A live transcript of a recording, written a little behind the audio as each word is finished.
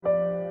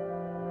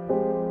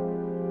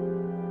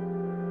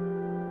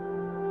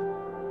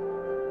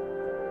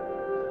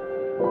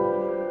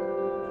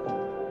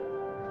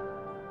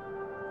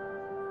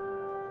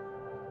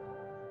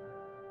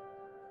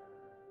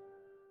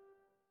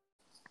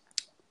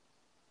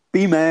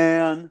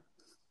B-Man.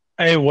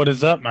 Hey, what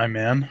is up, my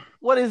man?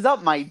 What is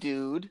up, my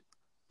dude?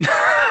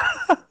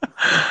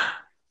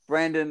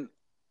 Brandon,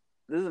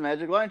 this is a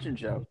Magic Lantern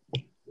Show.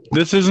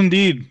 This is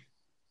indeed.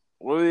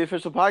 What are the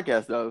official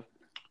podcast of?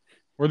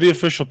 We're the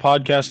official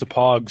podcast of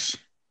Pogs.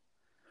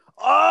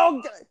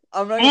 Oh,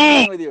 I'm not even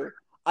playing with you.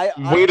 I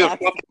Way to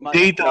unboxed fucking my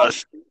date Pogs.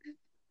 us.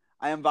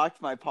 I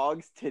unboxed my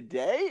Pogs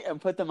today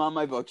and put them on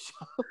my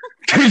bookshelf.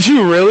 Did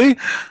you really?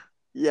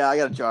 Yeah, I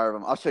got a jar of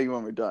them. I'll show you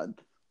when we're done.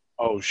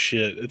 Oh,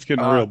 shit. It's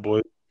getting real,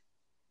 boy.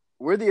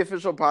 We're the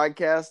official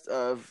podcast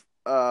of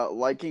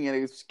liking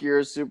an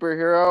obscure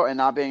superhero and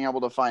not being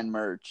able to find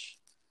merch.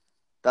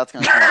 That's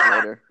going to come up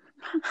later.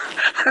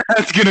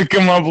 That's going to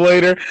come up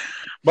later.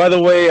 By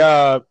the way,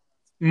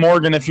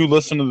 Morgan, if you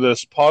listen to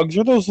this, Pogs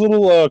are those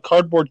little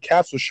cardboard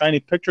caps with shiny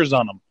pictures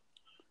on them.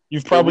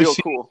 You've probably seen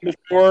cool. them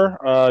before.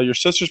 Your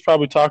sister's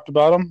probably talked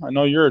about them. I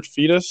know you're a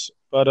fetus,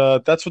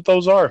 but that's what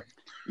those are.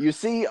 You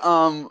see,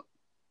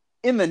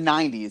 in the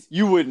 90s,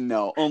 you wouldn't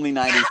know. Only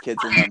 90s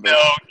kids remember.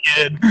 No,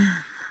 kid.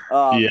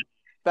 Yeah.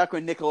 Back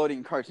when Nickelodeon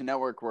and Cartoon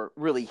Network were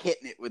really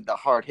hitting it with the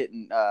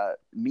hard-hitting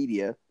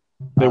media.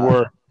 They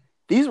were.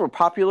 These were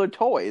popular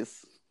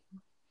toys.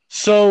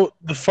 So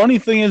the funny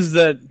thing is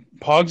that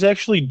Pogs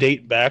actually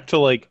date back to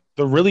like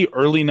the really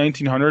early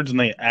 1900s, and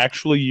they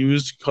actually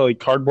used like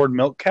cardboard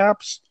milk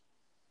caps.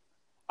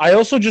 I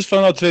also just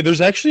found out today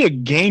there's actually a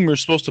game you're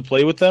supposed to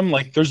play with them.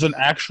 Like there's an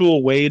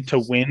actual way to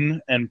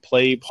win and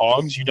play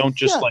Pogs. You don't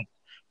just like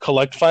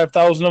collect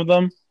 5,000 of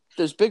them.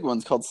 There's big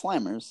ones called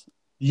Slammers.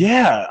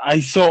 Yeah,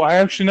 I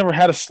actually never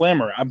had a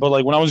slammer, but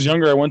like when I was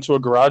younger, I went to a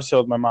garage sale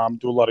with my mom.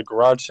 Do a lot of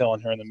garage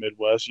selling here in the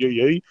Midwest,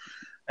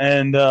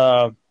 and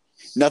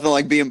nothing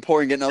like being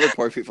poor and getting other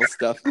poor people's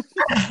stuff.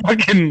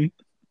 Fucking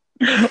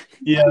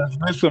yeah, it's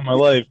nice in my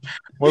life.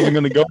 Wasn't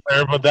gonna go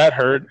there, but that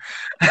hurt.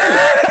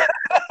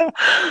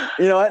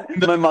 You know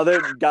what? My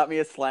mother got me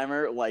a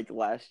slammer like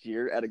last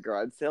year at a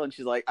garage sale, and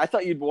she's like, "I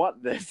thought you'd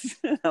want this."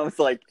 I was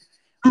like,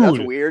 "That's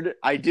weird."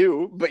 I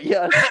do, but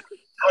yes.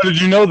 How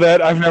did you know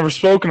that? I've never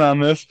spoken on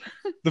this.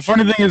 The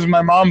funny thing is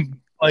my mom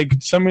like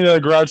sent me to the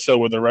garage sale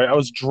with her, right? I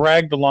was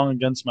dragged along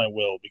against my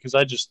will because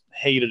I just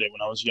hated it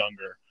when I was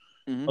younger.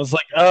 Mm-hmm. I was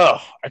like,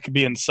 oh, I could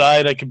be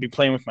inside, I could be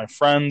playing with my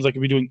friends, I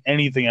could be doing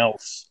anything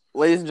else.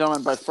 Ladies and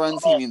gentlemen, by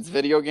friends he means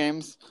video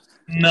games.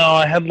 No,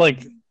 I had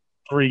like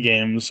 3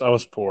 games. I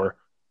was poor.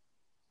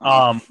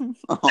 I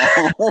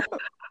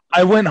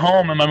went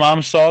home and my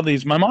mom saw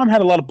these. My mom had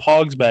a lot of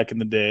Pogs back in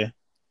the day.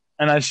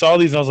 And I saw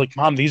these and I was like,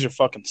 Mom, these are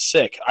fucking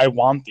sick. I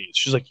want these.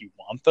 She's like, you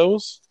want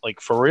those? Like,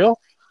 for real?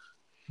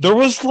 There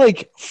was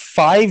like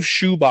 5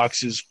 shoe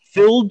boxes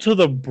filled to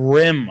the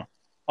brim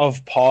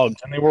of Pogs.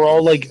 And they were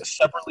all like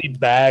separately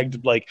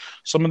bagged. Like,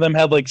 some of them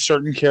had like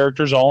certain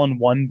characters all in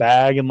one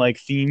bag and like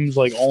themes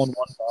like all in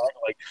one bag.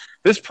 Like,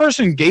 this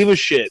person gave a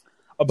shit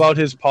about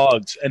his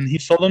Pogs. And he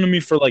sold them to me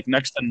for like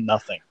next to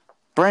nothing.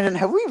 Brandon,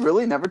 have we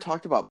really never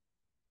talked about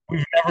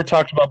We've never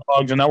talked about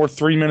Pogs, and now we're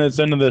 3 minutes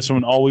into this,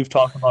 and all we've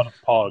talked about is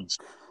Pogs.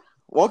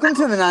 Welcome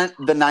to the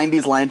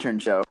 90s Lantern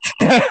Show.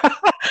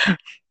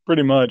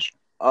 Pretty much.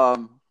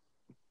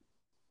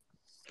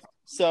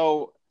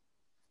 So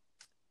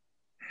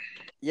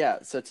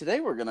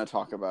today we're going to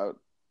talk about,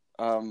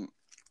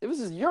 it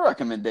was your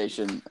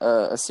recommendation,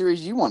 a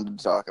series you wanted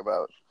to talk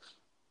about.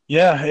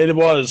 Yeah, it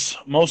was.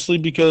 Mostly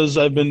because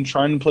I've been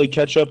trying to play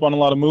catch-up on a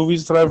lot of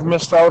movies that I've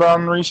missed out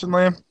on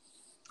recently,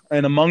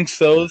 and amongst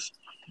those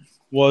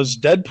was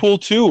Deadpool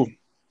 2.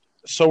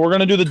 So we're going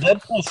to do the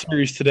Deadpool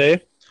series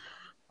today.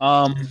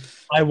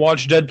 I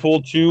watched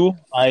Deadpool 2.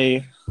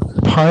 I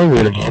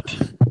pirated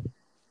it.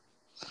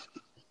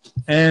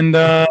 And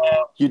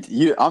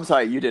I'm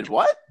sorry, you did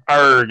what?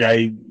 Arg,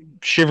 I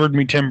shivered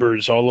me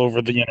timbers all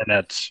over the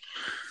internets.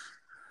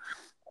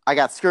 I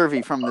got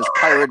scurvy from this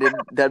pirated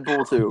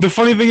Deadpool 2. The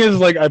funny thing is,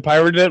 like, I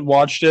pirated it,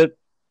 watched it,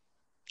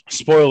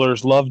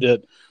 spoilers, loved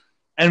it,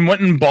 and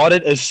went and bought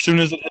it as soon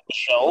as it hit the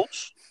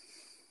shelves.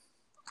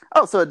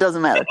 Oh, so it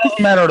doesn't matter. It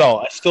doesn't matter at all.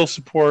 I still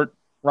support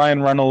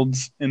Ryan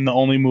Reynolds in the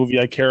only movie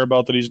I care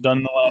about that he's done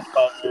in the last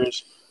 5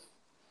 years.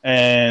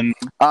 And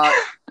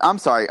I'm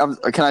sorry.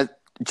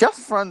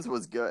 Just Friends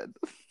was good.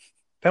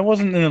 That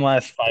wasn't in the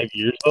last 5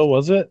 years, though,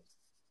 was it?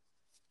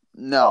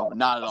 No,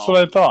 not at all. That's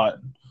what I thought.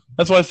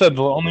 That's why I said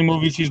the only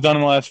movies he's done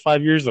in the last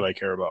 5 years that I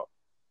care about.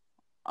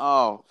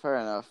 Oh, fair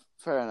enough.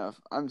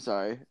 I'm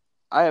sorry.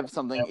 I have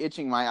something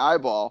itching my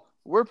eyeball.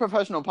 We're a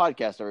professional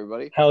podcast,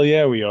 everybody. Hell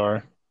yeah, we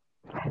are.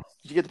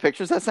 Did you get the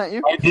pictures I sent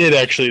you? I did,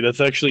 actually. That's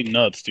actually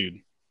nuts,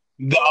 dude.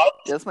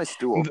 That's my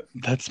stool.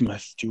 That's my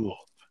stool.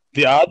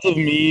 The odds of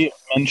me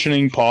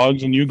mentioning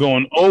Pogs and you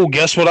going, oh,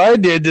 guess what I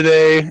did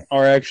today,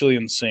 are actually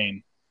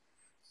insane.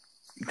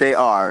 They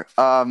are.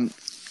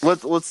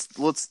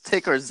 Let's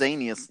take our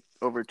zaniest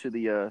over to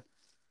the.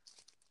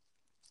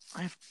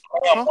 I have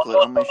chocolate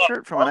on my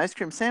shirt from an ice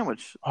cream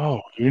sandwich.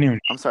 Oh, you didn't even.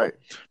 I'm sorry.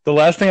 The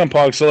last thing on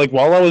Pogs. So, like,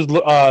 while I was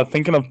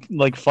thinking of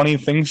like funny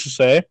things to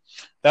say,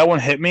 that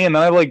one hit me, and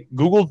then I like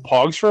Googled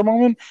Pogs for a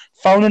moment,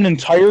 found an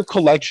entire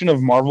collection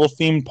of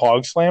Marvel-themed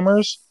Pog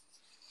Slammers.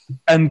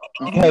 and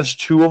he has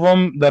two of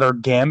them that are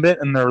Gambit,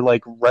 and they're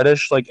like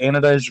reddish, like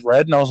anodized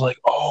red. And I was like,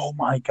 oh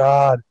my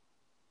god,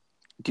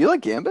 Do you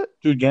like Gambit?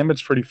 dude,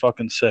 Gambit's pretty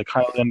fucking sick.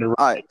 Highly underrated.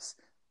 All right.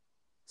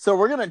 So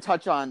we're gonna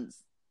touch on.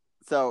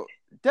 So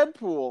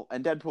Deadpool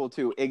and Deadpool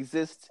 2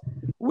 exist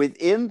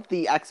within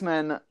the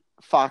X-Men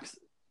Fox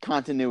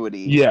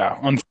continuity. Yeah,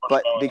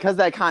 but because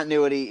that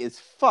continuity is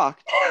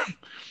fucked,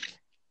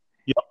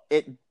 yep.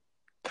 It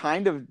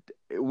kind of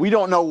we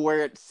don't know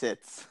where it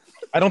sits.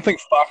 I don't think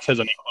Fox has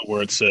any clue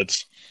where it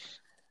sits.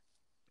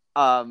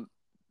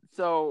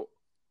 So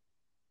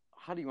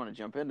how do you want to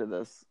jump into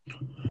this?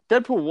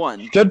 Deadpool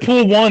 1.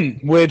 Deadpool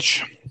 1,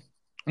 which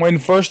when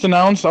first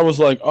announced, I was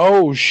like,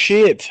 oh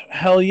shit,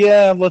 hell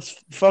yeah,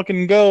 let's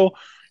fucking go.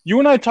 You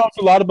and I talked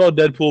a lot about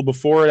Deadpool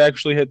before it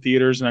actually hit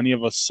theaters and any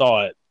of us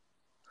saw it.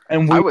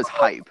 And I was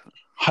hype.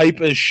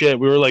 Hype as shit.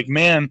 We were like,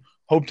 man,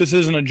 hope this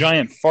isn't a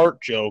giant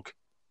fart joke.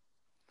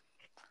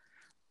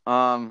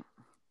 It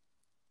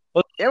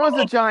was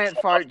a giant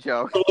fart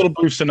joke. A little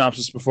brief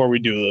synopsis before we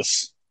do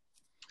this.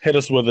 Hit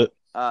us with it.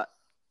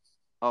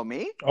 Oh,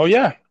 me? Oh,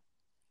 yeah.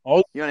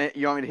 You want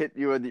me to hit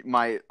you with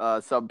my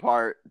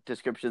subpart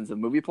descriptions of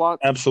movie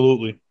plots?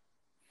 Absolutely.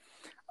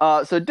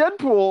 So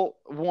Deadpool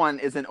 1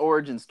 is an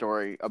origin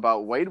story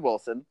about Wade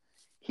Wilson.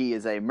 He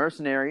is a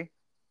mercenary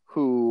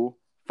who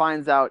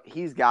finds out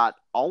he's got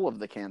all of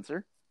the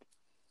cancer.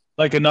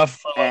 Like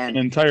enough for an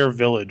entire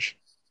village.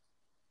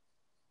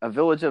 A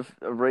village of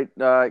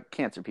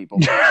cancer people.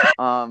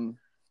 And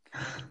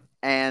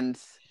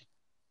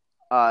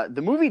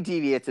the movie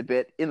deviates a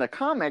bit. In the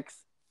comics,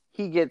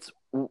 he gets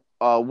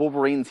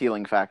Wolverine's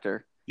healing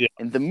factor. Yeah.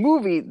 In the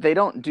movie, they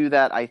don't do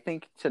that, I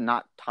think, to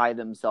not tie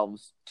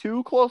themselves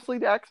too closely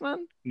to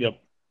X-Men. Yep.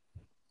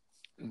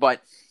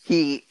 But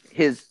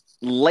his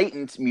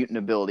latent mutant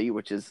ability,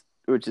 which is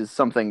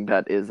something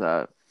that is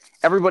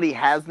everybody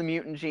has the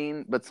mutant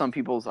gene, but some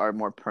people's are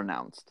more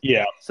pronounced.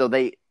 Yeah. So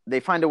they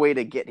find a way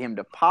to get him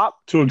to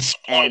pop. To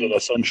exploit it,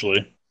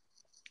 essentially.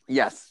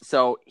 Yes.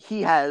 So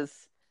he has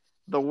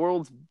the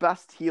world's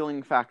best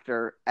healing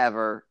factor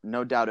ever,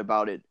 no doubt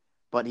about it.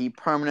 But he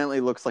permanently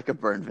looks like a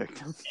burn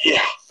victim.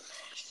 Yeah.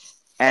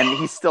 And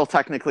he still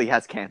technically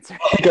has cancer.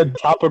 Like a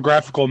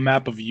topographical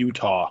map of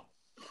Utah.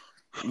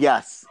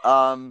 Yes.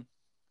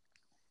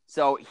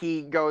 So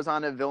he goes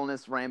on a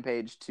villainous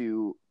rampage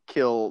to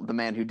kill the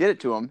man who did it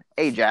to him,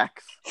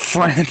 Ajax.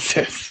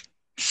 Francis.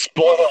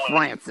 Spoiler.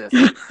 Francis.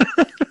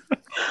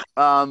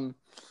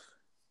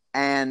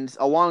 And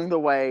along the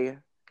way,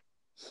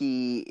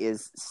 he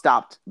is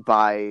stopped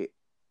by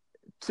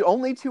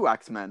only two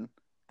X-Men.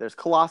 There's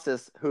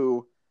Colossus,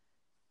 who,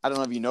 I don't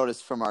know if you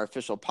noticed from our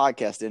official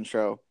podcast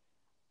intro,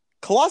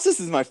 Colossus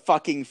is my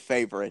fucking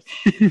favorite.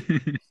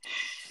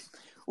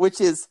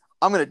 Which is,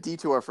 I'm going to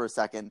detour for a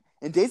second.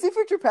 In Days of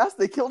Future Past,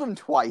 they killed him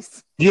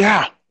twice.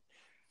 Yeah.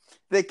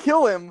 They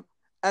kill him,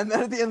 and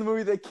then at the end of the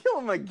movie, they kill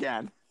him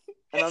again.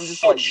 And I'm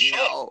just like,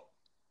 no.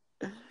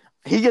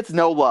 He gets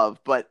no love,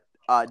 but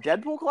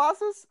Deadpool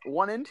Colossus,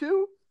 1 and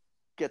 2,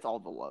 gets all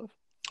the love.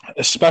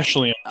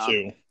 Especially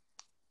in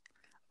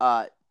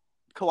 2.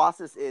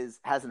 Colossus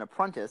has an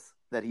apprentice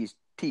that he's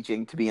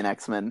teaching to be an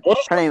X-Men.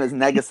 Her name is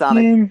Negasonic.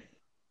 Name?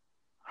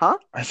 Huh?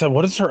 I said,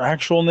 what is her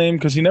actual name?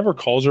 Because he never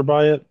calls her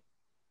by it.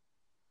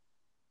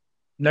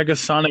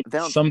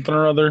 Negasonic something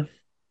or other.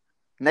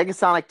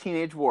 Negasonic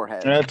Teenage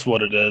Warhead. That's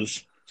what it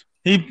is.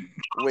 He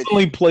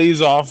constantly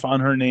plays off on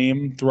her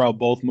name throughout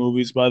both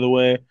movies, by the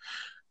way.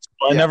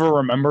 So I never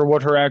remember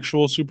what her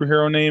actual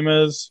superhero name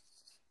is.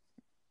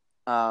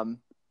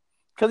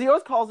 Because he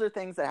always calls her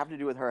things that have to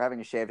do with her having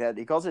a shaved head.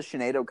 He calls her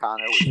Sinead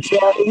O'Connor, which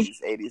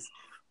is 80s.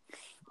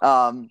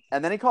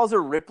 And then he calls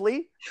her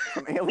Ripley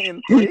from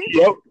Alien 3.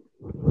 Yep.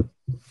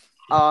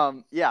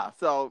 Yeah,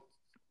 so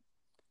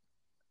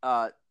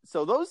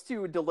those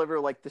two deliver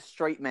like the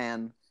straight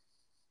man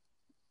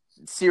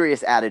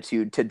serious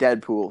attitude to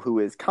Deadpool, who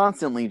is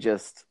constantly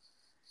just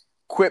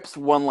quips,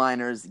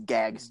 one-liners,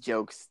 gags,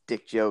 jokes,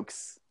 dick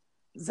jokes,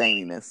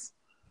 zaniness.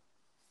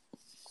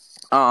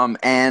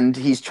 And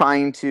he's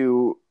trying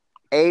to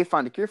A,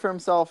 find a cure for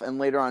himself, and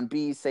later on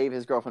B, save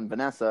his girlfriend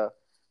Vanessa,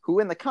 who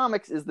in the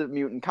comics is the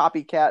mutant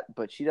copycat,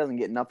 but she doesn't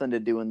get nothing to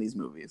do in these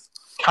movies.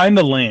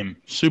 Kinda lame.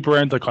 Super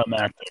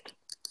anticlimactic.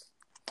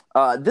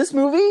 This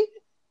movie,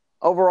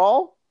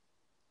 overall,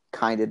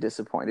 kind of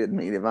disappointed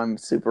me, if I'm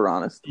super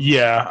honest.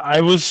 Yeah,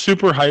 I was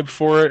super hyped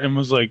for it and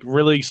was like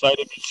really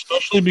excited,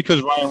 especially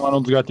because Ryan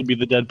Reynolds got to be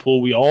the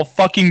Deadpool we all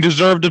fucking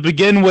deserve to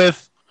begin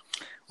with.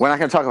 We're not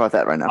going to talk about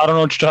that right now. I don't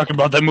know what you're talking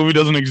about. That movie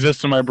doesn't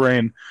exist in my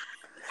brain.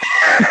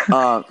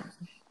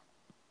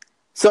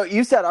 So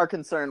you said our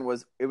concern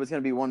was it was going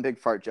to be one big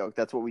fart joke.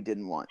 That's what we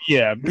didn't want.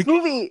 Yeah, this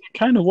movie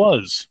kind of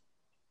was.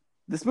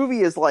 This movie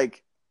is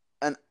like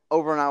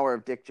over an hour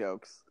of dick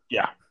jokes.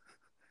 Yeah.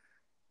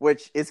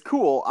 Which is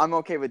cool. I'm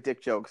okay with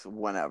dick jokes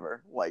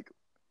whenever. Like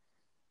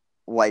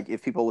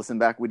if people listen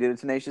back, we did a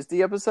Tenacious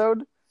D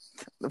episode.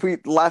 We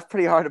laughed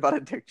pretty hard about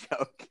a dick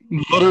joke.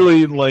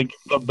 Literally, like,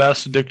 the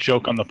best dick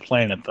joke on the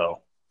planet,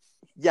 though.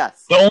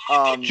 Yes. The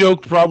only dick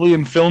joke probably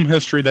in film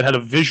history that had a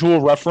visual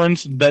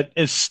reference that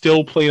is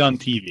still played on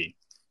TV.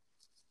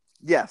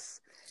 Yes.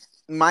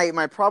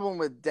 My problem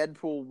with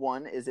Deadpool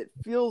 1 is it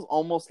feels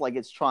almost like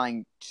it's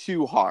trying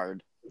too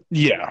hard.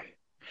 Yeah.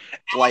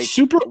 Like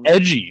Super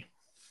edgy.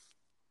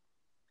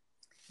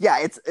 Yeah,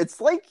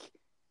 it's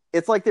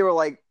like they were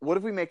like, what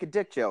if we make a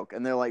dick joke?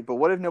 And they're like, but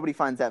what if nobody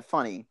finds that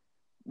funny?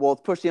 Well,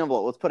 let's push the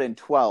envelope. Let's put in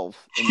 12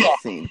 in this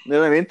scene. You know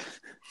what I mean?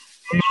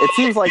 It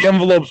seems like the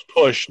envelope's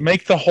pushed.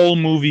 Make the whole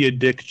movie a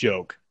dick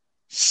joke.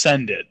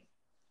 Send it.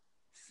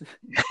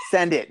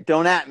 Send it.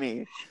 Don't at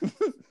me.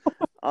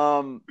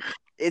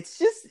 It's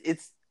just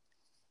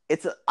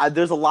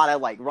there's a lot I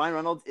like. Ryan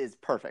Reynolds is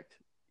perfect.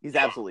 He's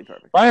absolutely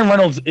perfect. Ryan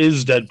Reynolds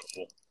is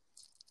Deadpool.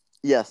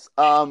 Yes.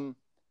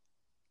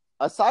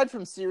 Aside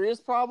from serious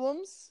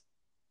problems,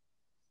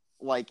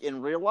 like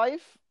in real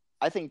life,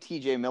 I think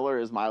T.J. Miller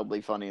is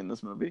mildly funny in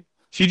this movie.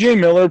 T.J.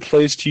 Miller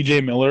plays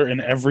T.J. Miller in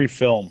every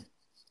film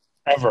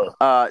ever.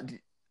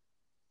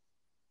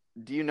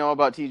 Do you know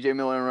about T.J.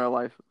 Miller in real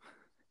life?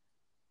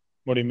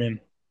 What do you mean?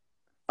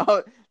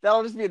 Oh,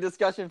 that'll just be a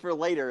discussion for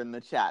later in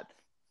the chat.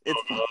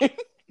 It's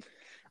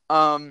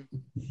fine.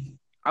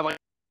 I like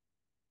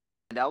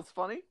that's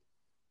funny.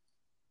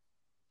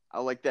 I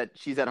like that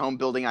she's at home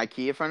building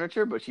IKEA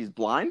furniture, but she's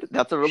blind.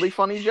 That's a really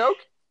funny joke.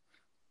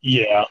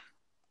 Yeah.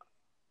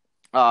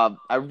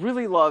 I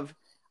really love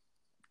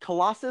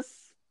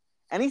Colossus.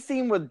 Any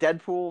scene with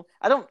Deadpool,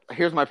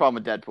 here's my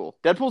problem with Deadpool.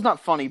 Deadpool's not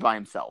funny by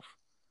himself.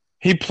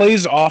 He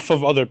plays off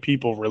of other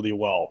people really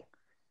well.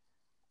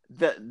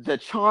 The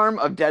charm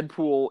of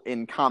Deadpool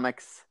in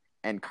comics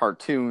and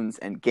cartoons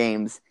and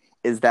games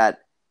is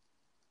that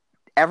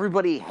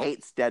everybody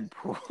hates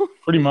Deadpool.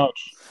 Pretty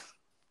much.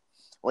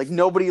 Like,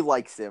 nobody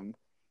likes him.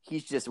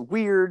 He's just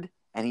weird,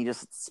 and he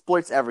just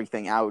splits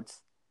everything out.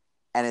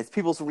 And it's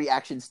people's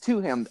reactions to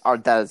him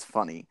that is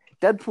funny.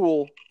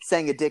 Deadpool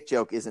saying a dick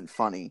joke isn't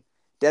funny.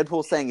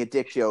 Deadpool saying a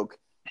dick joke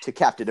to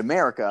Captain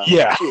America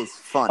is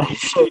funny.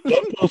 So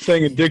Deadpool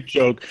saying a dick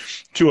joke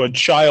to a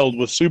child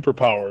with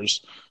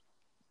superpowers.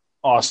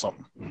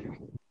 Awesome.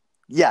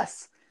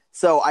 Yes.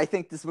 So I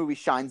think this movie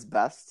shines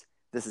best.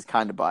 This is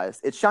kind of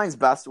biased. It shines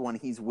best when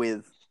he's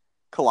with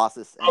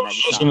Colossus. And I was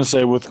just going to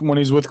say, when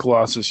he's with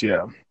Colossus,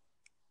 yeah.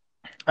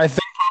 I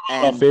think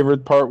my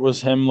favorite part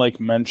was him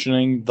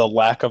mentioning the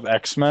lack of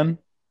X-Men.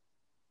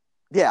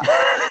 Yeah.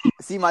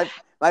 See, my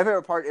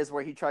favorite part is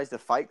where he tries to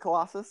fight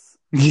Colossus.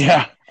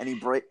 Yeah. And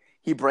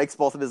he breaks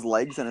both of his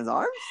legs and his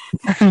arms.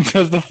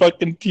 Does the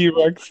fucking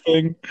T-Rex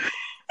thing.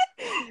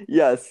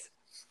 Yes.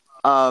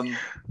 I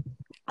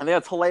think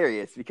that's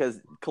hilarious because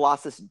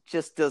Colossus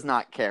just does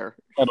not care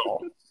at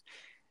all.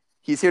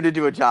 He's here to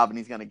do a job and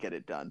he's going to get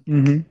it done.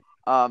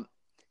 Mm-hmm.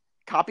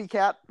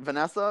 Copycat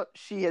Vanessa,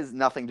 she has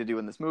nothing to do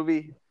in this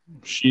movie.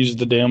 She's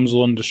the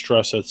damsel in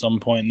distress at some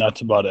point, and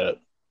that's about it.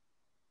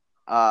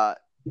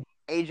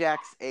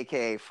 Ajax,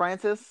 aka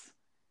Francis.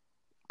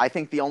 I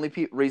think the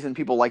only reason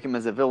people like him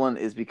as a villain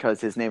is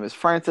because his name is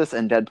Francis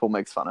and Deadpool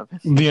makes fun of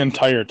him the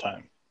entire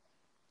time.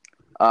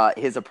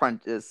 His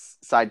apprentice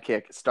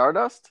sidekick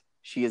Stardust,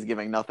 she is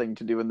giving nothing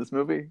to do in this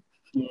movie.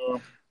 Yeah.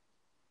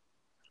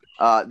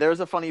 There's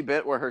a funny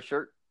bit where her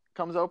shirt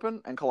comes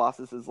open and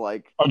Colossus is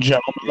like, a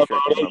gentleman.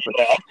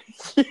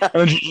 Yeah. And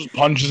then she just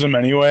punches him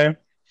anyway.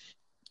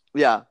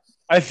 Yeah.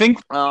 I think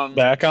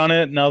back on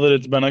it, now that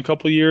it's been a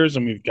couple years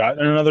and we've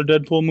gotten another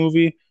Deadpool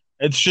movie,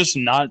 it's just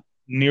not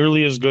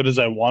nearly as good as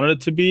I wanted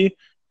it to be.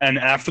 And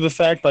after the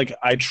fact,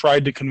 I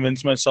tried to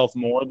convince myself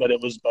more that it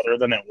was better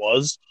than it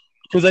was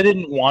because I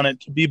didn't want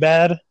it to be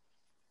bad.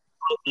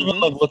 Even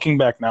looking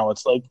back now,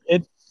 it's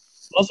it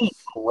wasn't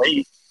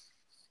great,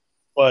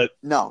 but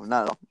no,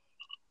 not at all.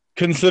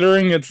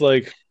 Considering it's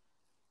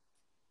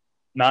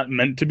not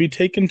meant to be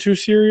taken too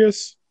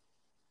serious,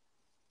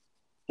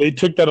 they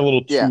took that a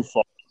little too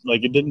far.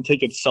 It didn't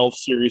take itself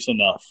serious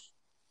enough.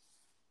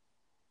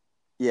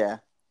 Yeah.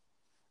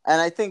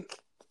 And I think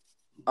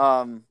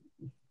my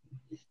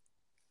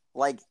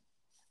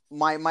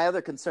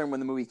other concern when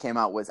the movie came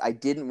out was I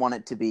didn't want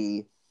it to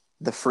be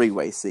the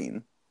freeway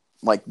scene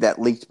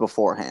that leaked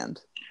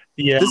beforehand.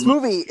 Yeah. This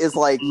movie is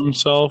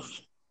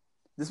himself.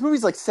 This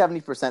movie's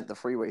 70% the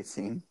freeway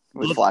scene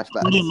with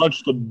flashbacks. Pretty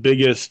much the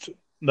biggest.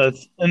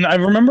 And I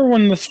remember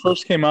when this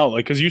first came out,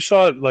 because you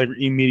saw it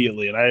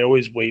immediately, and I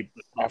always wait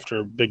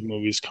after big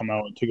movies come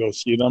out to go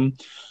see them.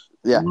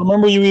 Yeah. I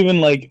remember you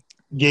even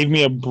gave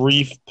me a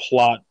brief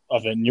plot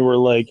of it, and you were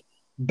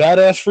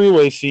badass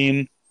freeway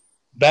scene,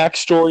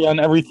 backstory on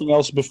everything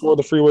else before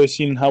the freeway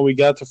scene and how we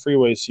got to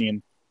freeway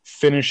scene,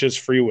 finishes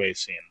freeway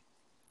scene.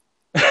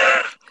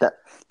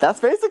 That's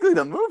basically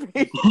the movie.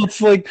 It's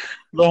the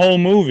whole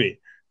movie.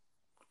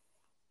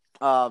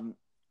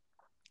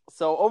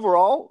 So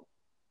overall,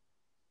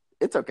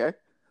 it's okay.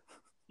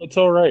 It's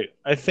all right.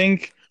 I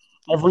think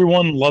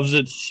everyone loves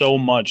it so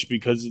much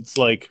because it's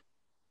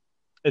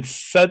it's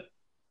set,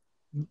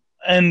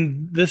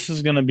 and this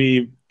is going to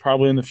be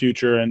probably in the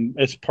future, and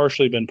it's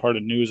partially been part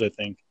of news, I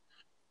think.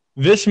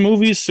 This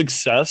movie's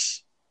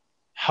success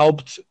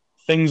helped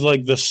things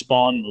like the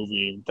Spawn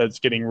movie that's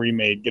getting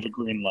remade get a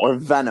green light. Or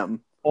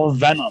Venom.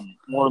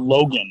 Or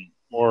Logan.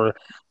 or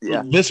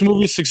Yeah. this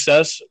movie's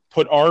success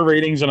put R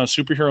ratings on a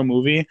superhero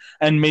movie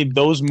and made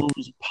those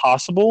movies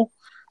possible.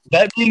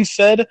 That being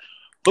said,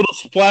 little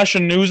splash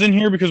of news in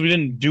here because we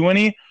didn't do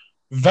any.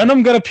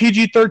 Venom got a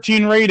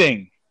PG-13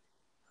 rating.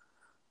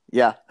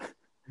 Yeah.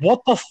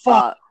 What the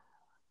fuck?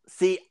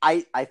 See,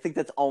 I think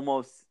that's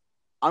almost...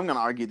 I'm going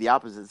to argue the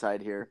opposite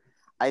side here.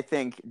 I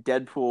think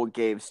Deadpool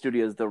gave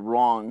studios the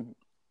wrong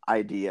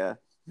idea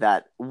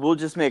that we'll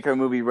just make our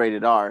movie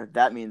rated R.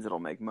 That means it'll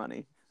make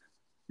money.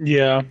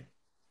 Yeah.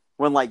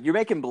 When, like, you're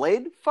making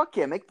Blade? Fuck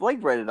yeah, make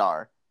Blade rated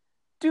R.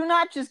 Do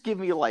not just give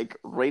me, like,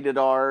 rated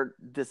R,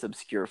 this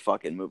obscure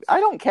fucking movie.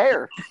 I don't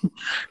care.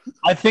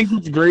 I think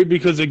it's great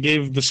because it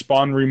gave the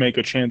Spawn remake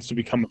a chance to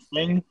become a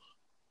thing.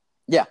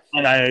 Yeah.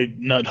 And I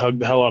nut hugged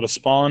the hell out of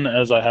Spawn,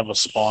 as I have a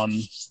Spawn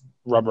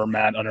rubber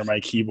mat under my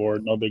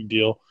keyboard. No big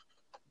deal.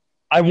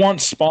 I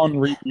want Spawn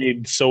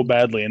remade so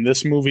badly, and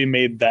this movie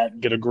made that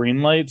get a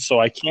green light, so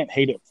I can't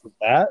hate it for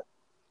that.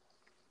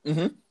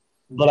 Mm-hmm.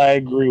 But I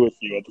agree with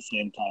you at the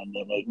same time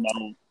that, like, not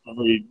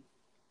every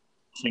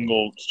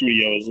single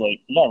studio is like,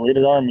 yeah,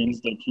 rated R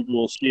means that people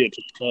will see it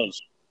just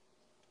because.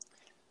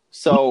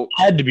 So it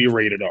had to be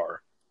rated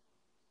R.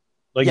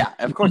 Like, yeah,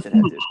 of course it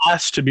had to. It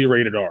has to be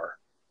rated R.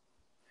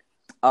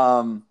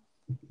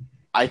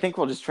 I think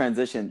we'll just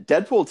transition.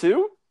 Deadpool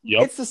 2?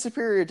 Yep. It's the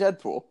superior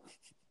Deadpool.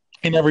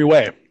 In every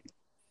way.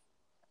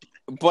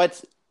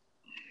 But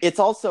it's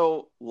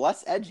also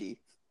less edgy.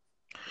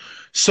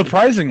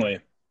 Surprisingly.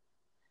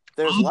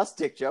 There's less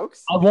dick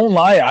jokes. I won't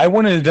lie. I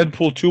went into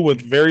Deadpool 2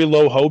 with very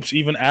low hopes,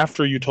 even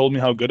after you told me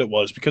how good it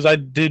was, because I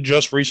did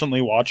just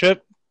recently watch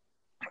it.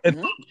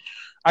 And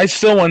I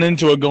still went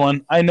into it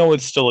going, I know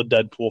it's still a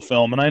Deadpool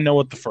film, and I know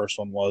what the first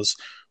one was.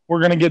 We're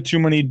going to get too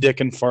many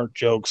dick and fart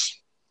jokes.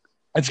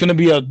 It's going to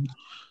be a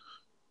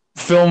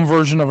film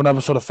version of an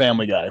episode of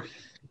Family Guy.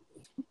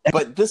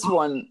 But this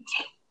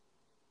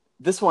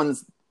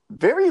one's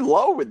very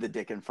low with the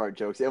dick and fart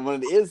jokes, and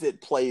when it is,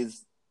 it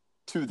plays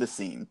to the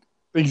scene.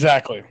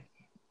 Exactly.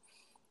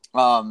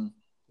 And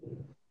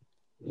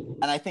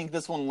I think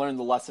this one learned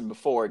the lesson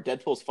before.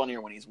 Deadpool's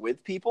funnier when he's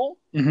with people.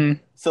 Mm-hmm.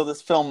 So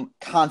this film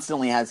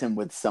constantly has him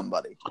with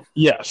somebody.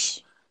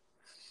 Yes.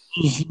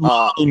 He's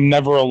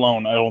never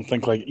alone, I don't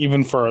think. Like,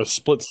 even for a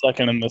split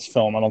second in this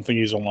film, I don't think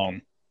he's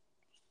alone.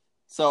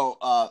 So,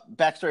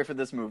 backstory for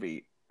this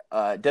movie.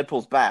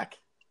 Deadpool's back,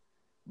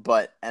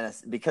 but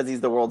because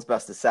he's the world's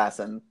best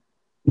assassin,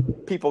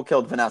 people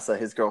killed Vanessa,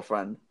 his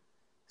girlfriend.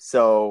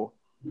 So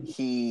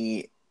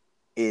he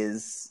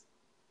is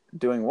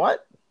doing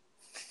what?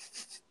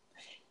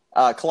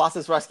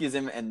 Colossus rescues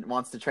him and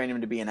wants to train him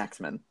to be an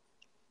X-Men.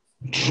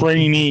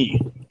 Trainee.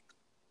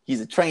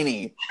 He's a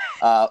trainee.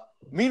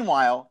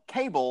 Meanwhile,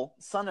 Cable,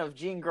 son of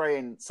Jean Grey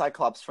and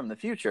Cyclops from the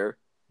future,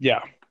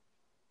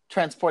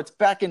 transports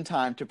back in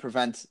time to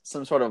prevent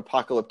some sort of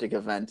apocalyptic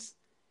event,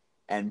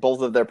 and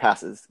both of their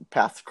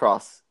paths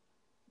cross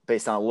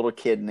based on a little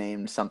kid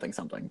named something.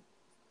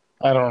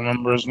 I don't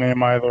remember his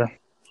name either.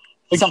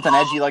 Something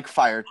edgy like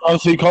Fire. Oh,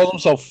 so he calls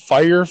himself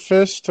Fire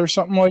Fist or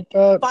something like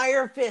that?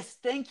 Fire Fist,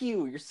 thank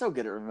you. You're so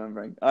good at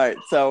remembering. All right,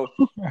 so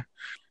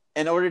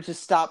in order to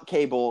stop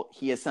Cable,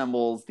 he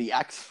assembles the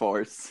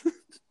X-Force.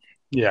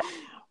 Yeah.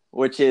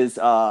 Which is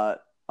a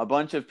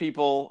bunch of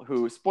people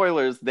who,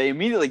 spoilers, they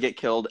immediately get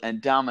killed,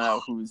 and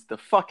Domino, who's the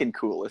fucking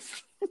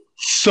coolest.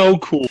 So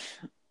cool.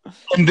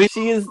 And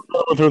she is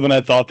with her than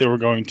I thought they were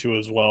going to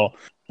as well.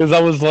 Because I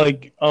was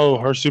like, oh,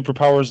 her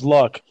superpower is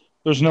luck.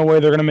 There's no way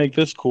they're going to make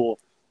this cool.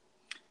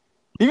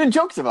 He even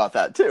jokes about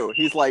that, too.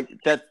 He's like,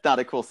 that's not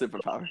a cool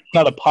superpower.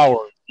 Not a power.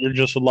 You're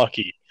just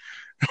lucky.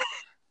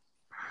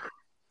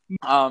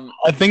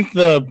 I think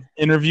the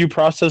interview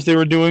process they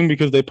were doing,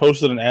 because they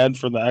posted an ad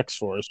for the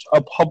X-Force,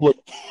 a public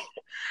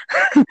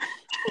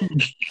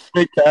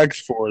fake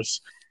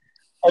X-Force.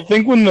 I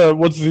think when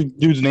what's the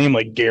dude's name,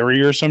 like Gary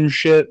or some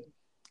shit?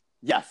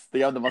 Yes, the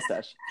guy with the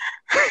mustache.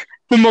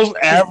 The most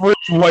average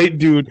white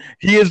dude.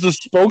 He is the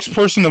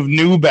spokesperson of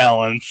New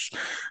Balance.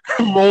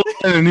 Rolls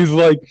in and he's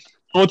like,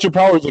 what's your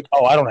power? He's like,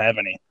 oh, I don't have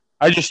any.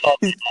 I just thought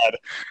he had.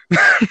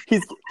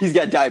 He's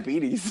got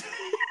diabetes.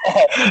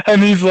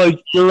 And he's like,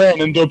 you're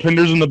in, and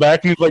Dopinder's in the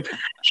back, and he's like,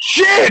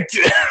 shit!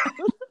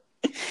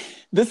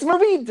 This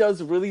movie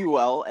does really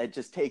well at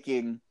just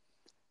taking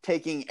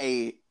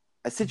a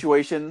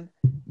situation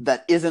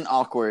that isn't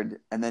awkward,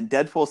 and then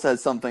Deadpool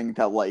says something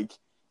that, like,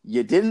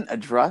 you didn't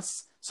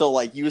address. So,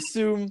 like, you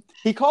assume...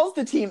 He calls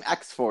the team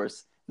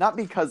X-Force, not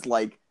because,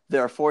 like,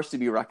 they're a force to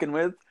be reckoned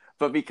with,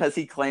 but because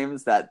he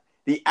claims that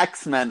the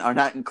X-Men are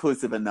not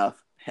inclusive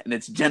enough, and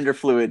it's gender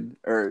fluid,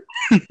 or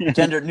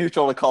gender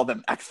neutral to call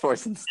them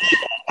X-Force instead.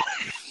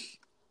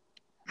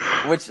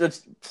 Which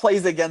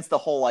plays against the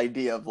whole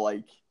idea of,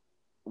 like,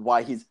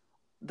 why he's...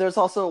 There's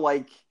also,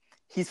 like,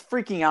 he's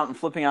freaking out and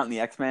flipping out in the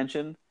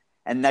X-Mansion,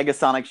 and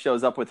Negasonic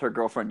shows up with her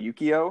girlfriend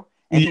Yukio,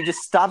 and he just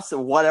stops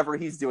whatever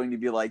he's doing to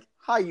be like,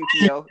 hi,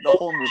 Yukio, the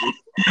whole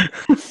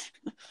movie.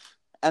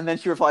 And then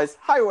she replies,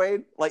 hi,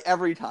 Wade, like,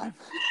 every time.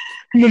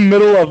 In the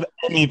middle of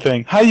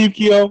anything. Hi,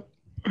 Yukio.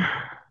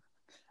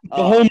 The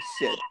whole movie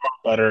Shit. was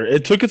better.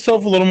 It took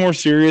itself a little more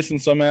serious in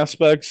some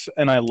aspects,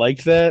 and I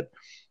liked that.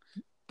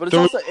 But it's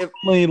There was also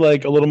definitely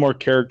like a little more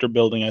character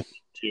building, I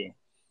think, too.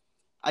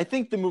 I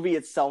think the movie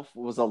itself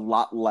was a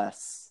lot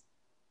less.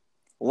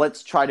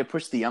 Let's try to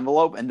push the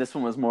envelope, and this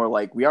one was more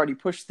like we already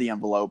pushed the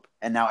envelope,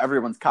 and now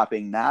everyone's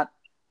copying that.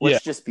 Let's Yeah.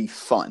 just be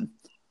fun.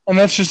 And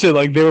that's just it.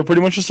 Like they were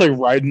pretty much just like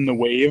riding the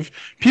wave.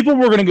 People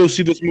were gonna go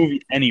see this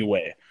movie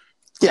anyway.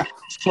 Yeah.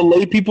 To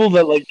lay people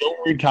that like don't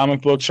read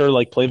comic books or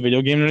like play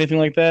video games or anything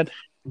like that,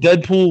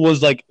 Deadpool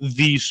was like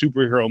the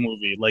superhero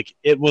movie. Like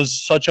it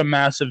was such a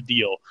massive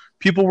deal.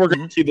 People were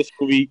going to see this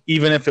movie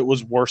even if it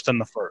was worse than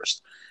the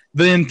first.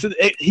 Then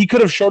he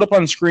could have showed up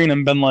on screen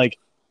and been like,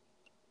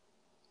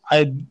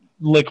 "I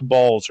lick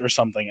balls" or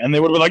something, and they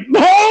would have been like,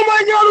 "Oh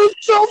my god, it was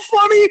so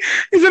funny!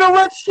 He's in a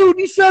red suit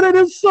and said it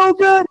is so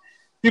good."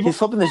 He's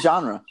flipping the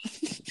genre.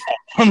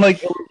 I'm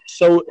like,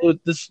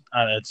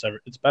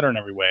 it's better in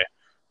every way.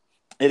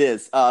 It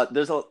is. I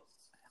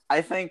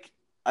think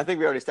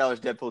we already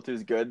established Deadpool 2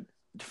 is good.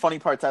 The funny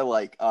parts I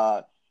like.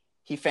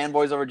 He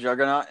fanboys over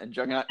Juggernaut, and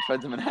Juggernaut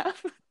shreds him in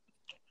half.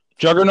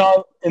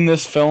 Juggernaut in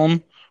this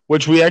film,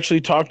 which we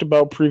actually talked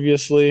about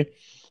previously,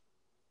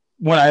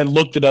 when I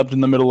looked it up in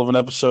the middle of an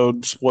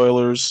episode.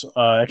 Spoilers,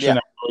 not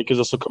really, because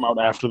this will come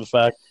out after the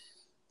fact.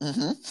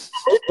 Mm-hmm.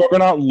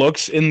 Juggernaut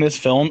looks in this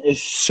film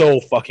is so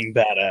fucking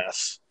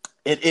badass.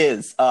 It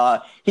is.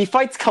 He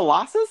fights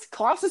Colossus.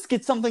 Colossus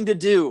gets something to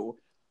do.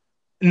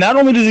 Not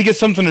only does he get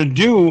something to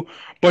do,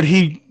 but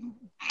he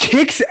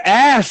kicks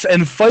ass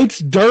and fights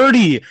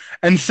dirty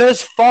and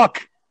says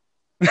fuck.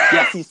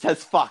 Yes, he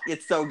says fuck.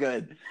 It's so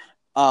good.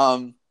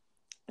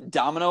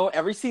 Domino,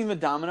 every scene with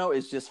Domino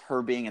is just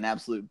her being an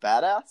absolute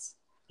badass.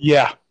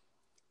 Yeah.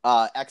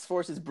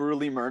 X-Force is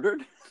brutally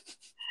murdered.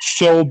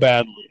 So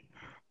badly.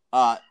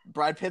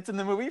 Brad Pitt's in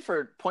the movie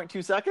for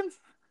 0.2 seconds.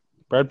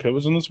 Brad Pitt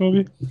was in this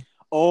movie?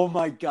 Oh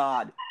my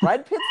god.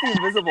 Brad Pitt's the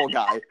invisible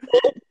guy.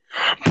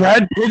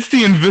 Brad Pitt's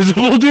the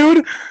invisible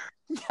dude?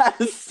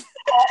 Yes.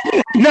 I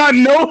did not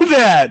know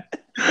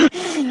that.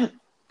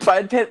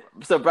 Brad Pitt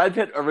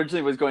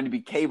originally was going to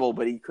be Cable,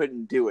 but he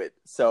couldn't do it.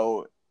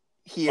 So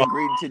he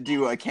agreed to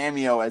do a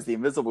cameo as the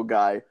invisible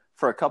guy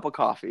for a cup of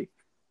coffee.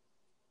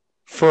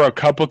 For a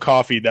cup of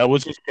coffee. That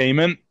was his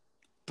payment?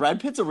 Brad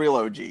Pitt's a real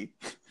OG.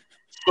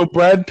 So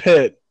Brad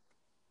Pitt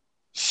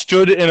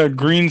stood in a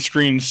green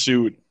screen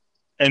suit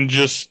and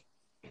just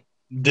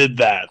did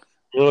that.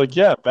 We're like,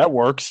 yeah, that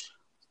works.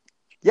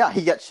 Yeah,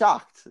 he got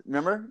shocked.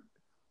 Remember?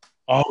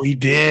 Oh, he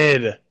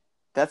did.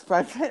 That's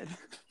Brad Pitt.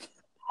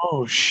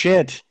 Oh,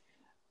 shit.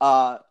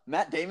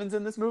 Matt Damon's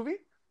in this movie.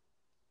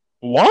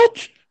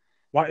 What?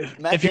 Why?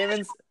 Matt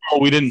Damon's...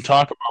 we didn't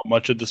talk about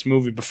much of this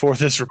movie before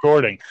this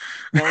recording.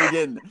 No, we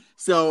didn't.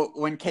 So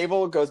when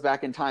Cable goes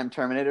back in time,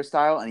 Terminator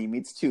style, and he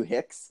meets two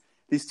Hicks,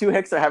 these two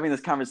Hicks are having this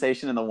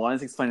conversation, and the one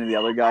is explaining to the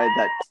other guy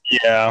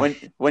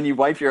that when you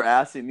wipe your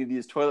ass, you need to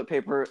use toilet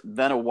paper,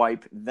 then a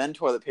wipe, then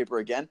toilet paper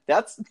again.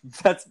 That's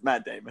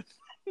Matt Damon.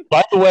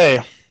 By the way,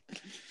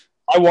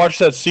 I watched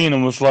that scene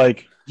and was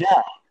like,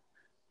 yeah,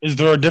 is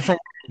there a different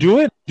way to do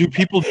it? Do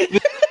people do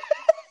this?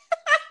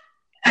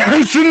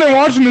 I'm sitting there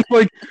watching this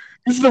like,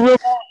 this is the real...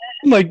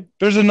 Like,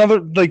 there's another...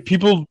 Like,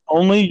 people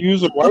only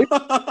use a wipe?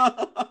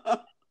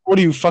 What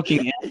are you,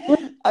 fucking...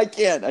 I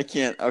can't.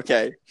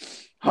 Okay.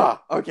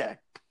 Okay.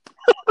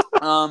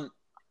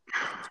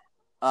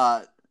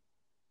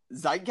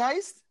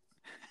 Zeitgeist?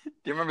 Do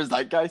you remember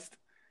Zeitgeist?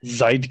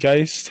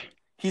 Zeitgeist?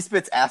 He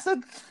spits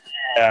acid?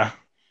 Yeah.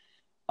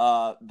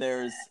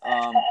 There's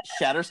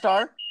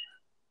Shatterstar.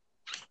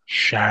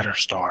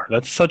 Shatterstar.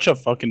 That's such a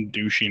fucking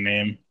douchey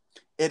name.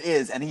 It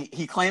is, and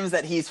he claims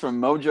that he's from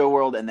Mojo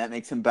World, and that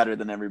makes him better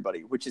than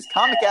everybody, which is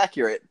comic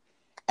accurate,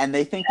 and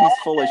they think he's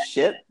full of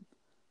shit.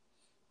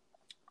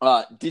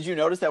 Did you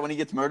notice that when he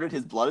gets murdered,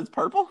 his blood is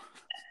purple?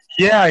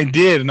 Yeah, I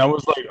did, and I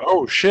was like,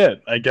 oh,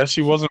 shit, I guess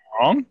he wasn't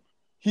wrong?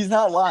 He's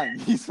not lying.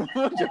 He's from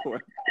Mojo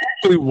World.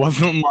 He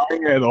wasn't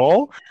lying at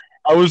all?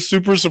 I was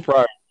super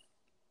surprised.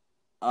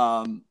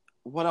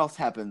 What else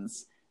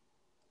happens?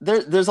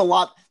 There's a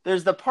lot.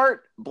 There's the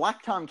part,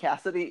 Black Tom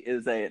Cassidy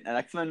is an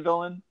X-Men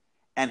villain,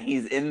 and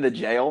he's in the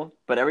jail,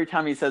 but every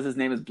time he says his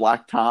name is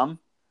Black Tom,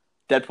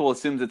 Deadpool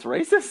assumes it's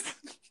racist.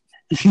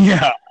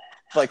 Yeah.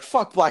 Like,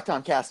 fuck Black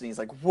Tom Cassidy. He's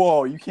like,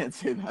 whoa, you can't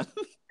say that.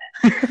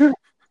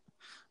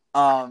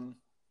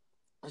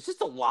 There's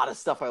just a lot of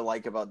stuff I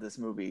like about this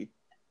movie.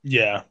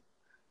 Yeah.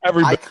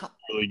 Everybody's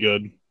really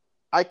good.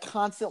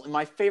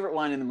 My favorite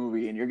line in the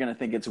movie, and you're going to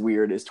think it's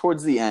weird, is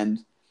towards the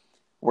end,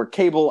 where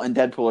Cable and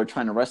Deadpool are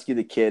trying to rescue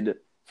the kid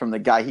from the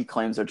guy he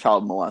claims are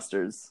child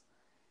molesters.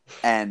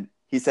 And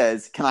he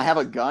says, can I have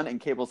a gun? And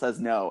Cable says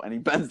no. And he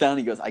bends down and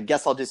he goes, I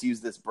guess I'll just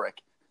use this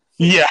brick.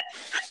 Yeah.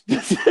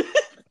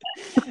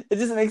 It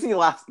just makes me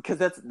laugh because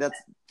that's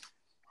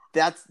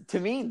to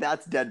me,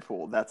 that's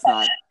Deadpool. That's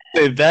not...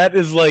 That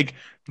is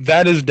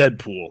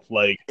Deadpool.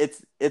 Like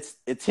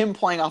it's him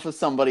playing off of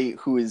somebody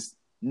who is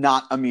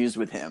not amused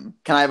with him.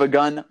 Can I have a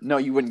gun? No,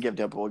 you wouldn't give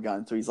Deadpool a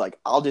gun. So he's like,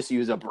 I'll just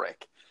use a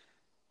brick.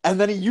 And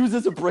then he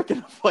uses a brick in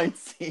a fight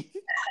scene.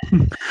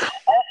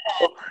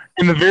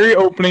 In the very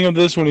opening of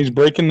this, when he's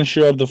breaking the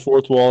shit out of the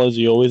fourth wall as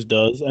he always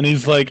does, and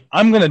he's like,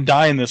 "I'm gonna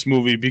die in this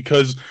movie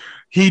because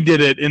he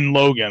did it in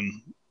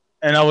Logan,"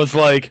 and I was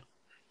like,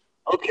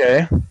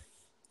 "Okay,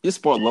 You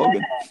spoiled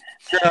Logan.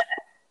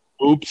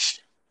 oops."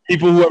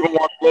 People who haven't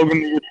watched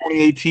Logan in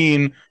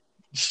 2018,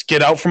 just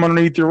get out from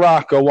underneath your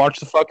rock. Go watch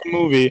the fucking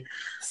movie.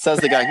 Says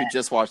the guy who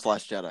just watched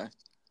Last Jedi. What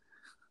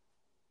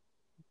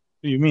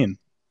do you mean?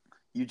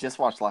 You just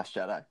watched Last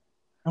Jedi.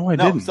 No, I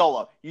No, didn't.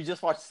 Solo. You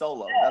just watched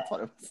Solo. That's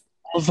what it was.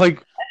 I was like,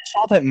 I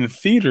saw that in the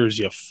theaters,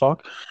 you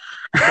fuck.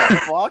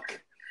 The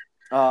fuck?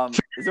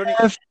 Is there any...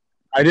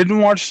 I didn't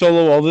watch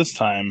Solo all this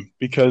time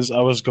because I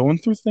was going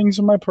through things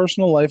in my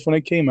personal life when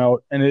it came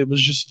out, and it was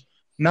just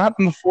not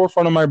in the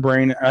forefront of my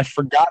brain. And I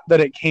forgot that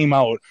it came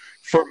out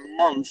for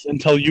months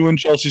until you and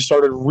Chelsea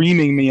started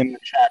reaming me in the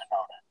chat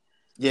about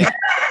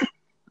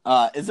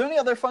Yeah. Is there any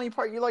other funny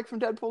part you like from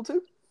Deadpool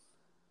 2?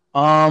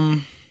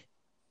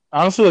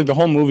 Honestly, like the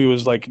whole movie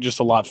was like just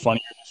a lot funnier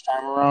this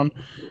time around.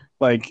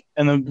 Like,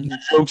 and the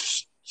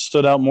jokes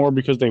stood out more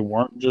because they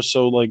weren't just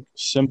so like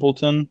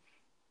simpleton.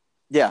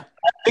 Yeah.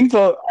 I think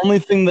the only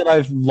thing that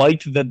I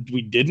liked that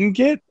we didn't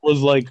get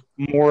was like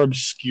more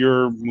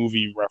obscure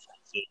movie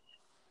references.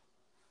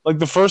 Like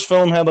the first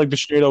film had like the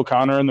Sinead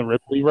O'Connor and the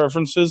Ripley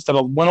references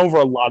that went over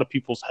a lot of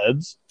people's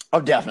heads. Oh,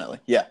 definitely.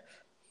 Yeah.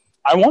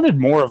 I wanted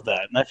more of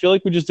that, and I feel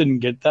like we just didn't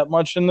get that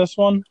much in this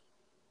one.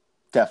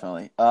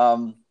 Definitely.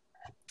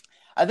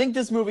 I think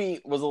this movie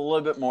was a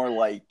little bit more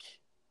like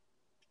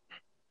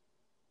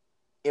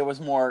it was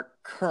more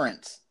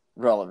current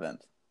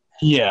relevant.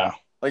 Yeah.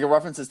 Like it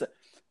references to,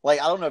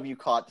 like, I don't know if you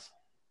caught.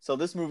 So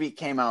this movie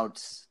came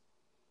out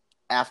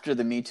after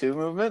the Me Too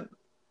movement,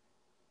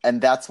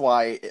 and that's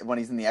why when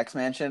he's in the X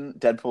Mansion,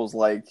 Deadpool's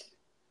like,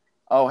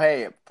 "Oh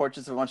hey,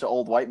 portraits of a bunch of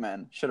old white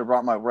men. Should have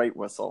brought my rape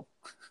whistle."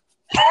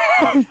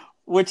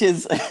 which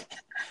is,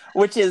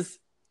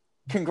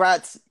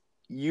 congrats,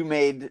 you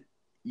made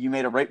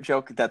a rape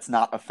joke that's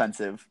not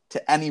offensive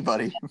to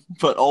anybody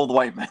but old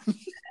white men.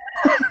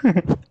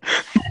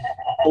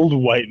 Old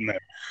white men.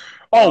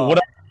 Oh, what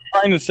I'm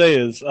trying to say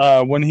is,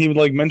 when he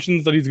like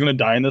mentions that he's gonna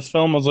die in this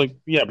film, I was like,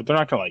 yeah, but they're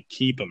not gonna like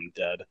keep him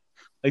dead.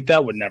 Like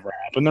that would never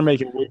happen. They're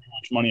making way too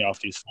much money off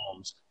these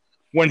films.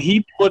 When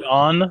he put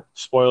on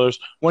spoilers,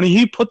 when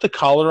he put the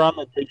collar on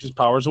that takes his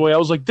powers away, I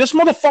was like, this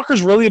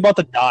motherfucker's really about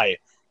to die.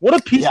 What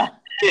a piece of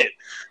shit.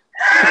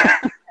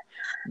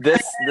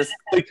 This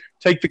like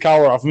take the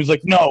collar off. And he's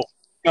like, no,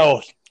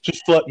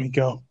 just let me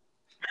go.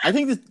 I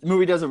think this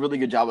movie does a really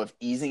good job of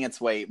easing its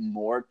way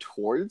more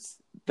towards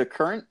the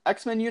current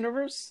X-Men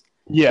universe.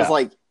 Yeah. Because,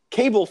 like,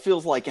 Cable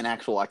feels like an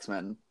actual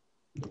X-Men.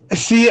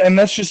 See, and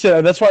that's just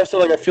it. That's why I said,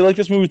 like, I feel like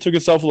this movie took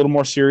itself a little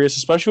more serious,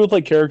 especially with,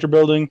 like, character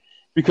building,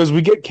 because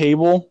we get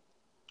Cable.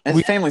 And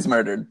his family's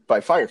murdered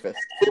by Fire Fist.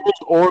 Cable's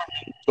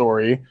origin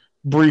story,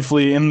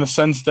 briefly, in the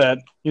sense that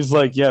he's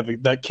like, yeah,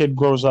 that kid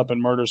grows up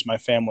and murders my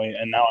family,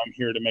 and now I'm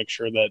here to make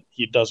sure that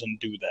he doesn't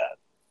do that.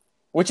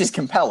 Which is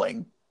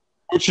compelling.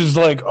 Which is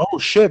like, oh,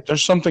 shit,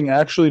 there's something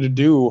actually to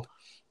do,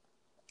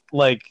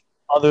 like,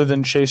 other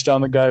than chase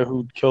down the guy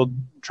who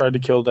tried to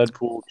kill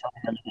Deadpool,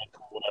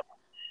 whatever.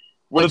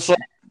 But it's like,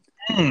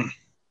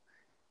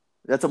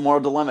 That's a moral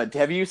dilemma.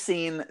 Have you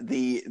seen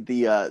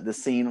the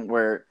scene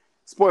where,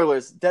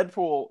 spoilers,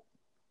 Deadpool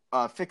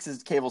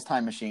fixes Cable's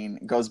time machine,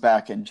 goes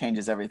back and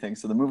changes everything,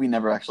 so the movie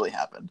never actually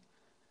happened?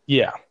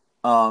 Yeah.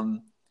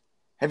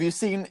 Have you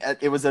seen,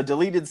 it was a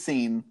deleted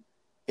scene,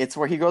 it's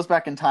where he goes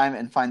back in time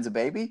and finds a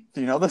baby?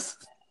 Do you know this?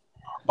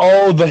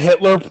 Oh, the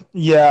Hitler?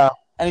 Yeah.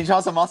 And he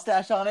draws a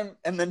mustache on him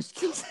and then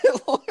kills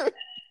Hitler.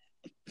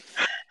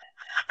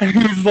 And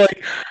he's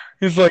like,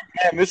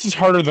 man, this is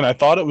harder than I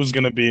thought it was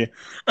going to be.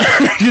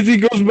 Because he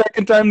goes back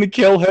in time to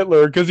kill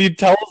Hitler, because he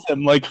tells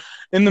him, like,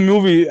 in the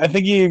movie, I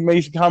think he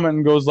makes a comment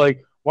and goes,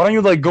 like, why don't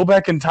you, like, go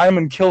back in time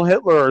and kill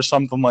Hitler or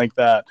something like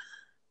that?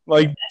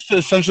 Like,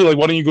 essentially, like,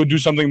 why don't you go do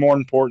something more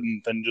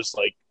important than just,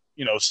 like,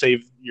 you know,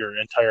 save your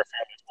entire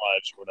family's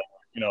lives or whatever.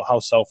 You know, how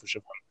selfish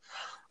of him.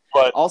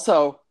 But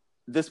also,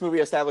 this movie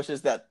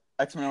establishes that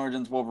X-Men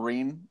Origins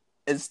Wolverine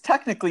is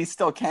technically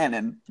still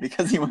canon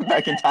because he went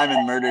back in time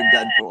and murdered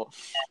Deadpool.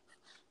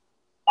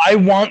 I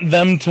want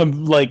them to,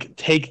 like,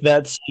 take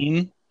that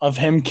scene of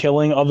him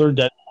killing other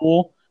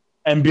Deadpool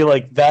and be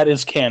like, that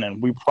is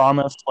canon. We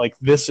promise, like,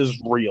 this is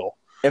real.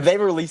 If they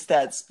released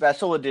that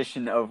special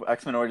edition of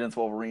X-Men Origins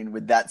Wolverine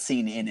with that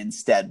scene in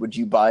instead, would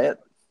you buy it?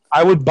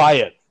 I would buy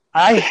it.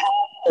 I have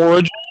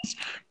Origins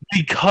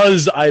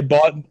because I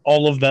bought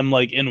all of them,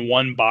 like, in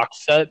one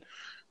box set.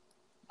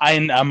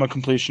 I'm a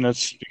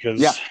completionist because,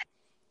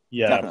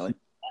 yeah, definitely.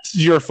 It's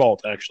your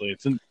fault, actually.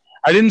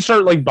 I didn't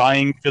start, like,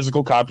 buying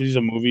physical copies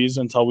of movies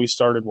until we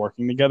started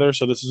working together,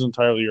 so this is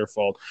entirely your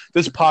fault.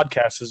 This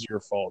podcast is your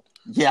fault.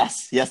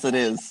 Yes, it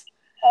is.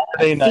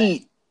 Saturday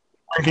night,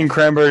 drinking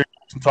cranberry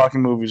and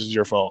talking movies is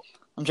your fault.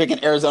 I'm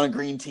drinking Arizona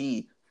green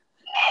tea.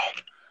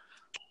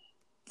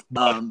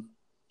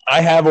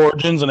 I have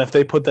Origins, and if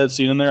they put that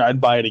scene in there,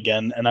 I'd buy it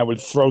again, and I would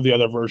throw the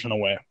other version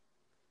away.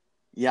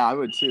 Yeah, I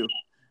would too.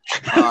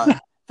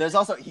 There's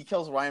also he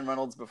kills Ryan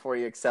Reynolds before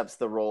he accepts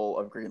the role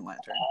of Green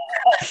Lantern.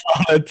 I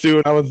saw that too,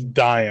 and I was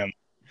dying.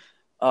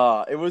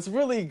 It was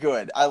really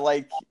good. I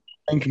like.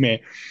 Thank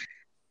me.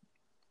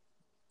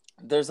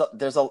 There's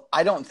a.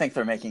 I don't think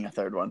they're making a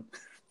third one.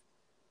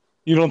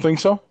 You don't think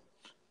so?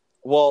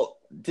 Well,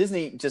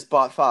 Disney just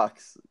bought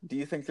Fox. Do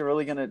you think they're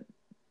really gonna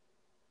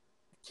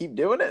keep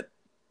doing it?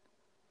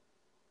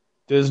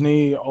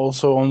 Disney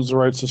also owns the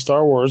rights to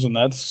Star Wars, and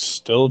that's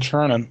still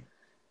churning.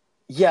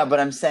 Yeah, but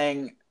I'm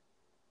saying,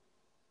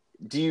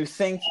 do you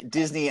think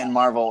Disney and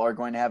Marvel are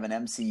going to have an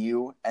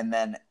MCU and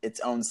then its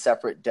own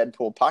separate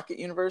Deadpool pocket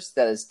universe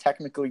that is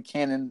technically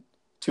canon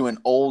to an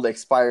old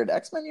expired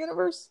X-Men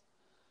universe?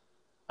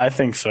 I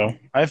think so.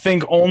 I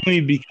think only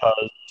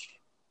because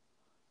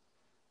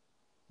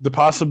the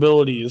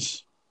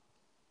possibilities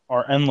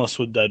are endless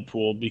with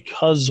Deadpool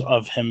because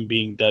of him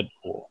being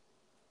Deadpool.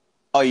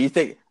 Oh, you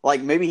think like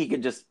maybe he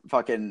could just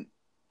fucking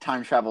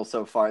time travel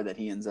so far that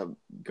he ends up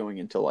going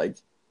into like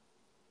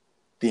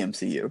the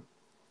MCU?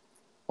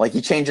 Like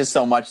he changes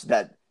so much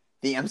that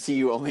the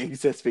MCU only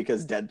exists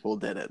because Deadpool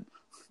did it.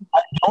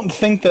 I don't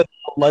think that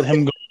they'll let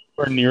him go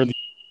anywhere near the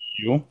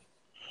MCU.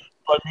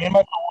 But me and my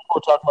coworker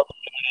were talking about the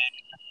other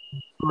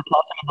day. We were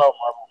talking about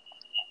Marvel,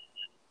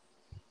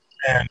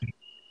 and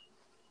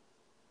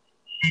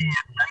he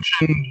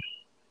mentioned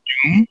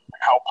Doom and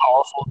how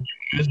powerful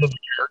Doom is as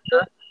a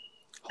character.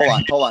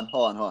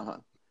 Hold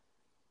on.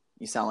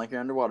 You sound like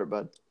you're underwater,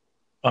 bud.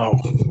 Oh.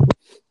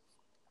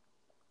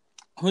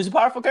 Who's a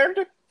powerful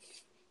character?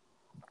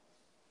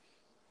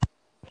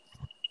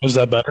 Is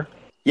that better?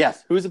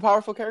 Yes. Who's a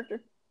powerful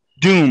character?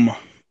 Doom.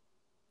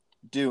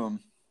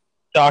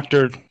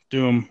 Dr.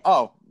 Doom.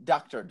 Oh,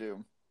 Dr.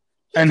 Doom.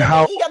 He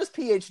got his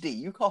PhD.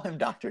 You call him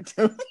Dr.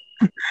 Doom.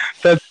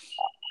 That's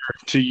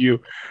to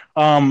you.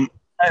 And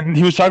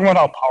he was talking about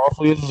how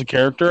powerful he is as a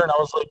character, and I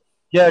was like,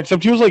 yeah,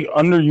 except he was like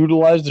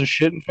underutilized as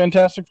shit in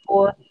Fantastic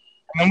Four.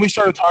 And then we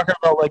started talking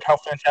about like how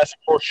Fantastic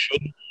Four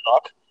shouldn't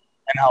suck,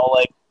 and how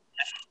like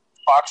if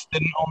Fox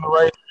didn't own the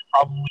rights, it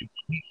probably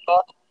wouldn't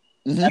suck.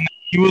 Mm-hmm. And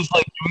he was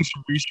like doing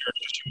some research.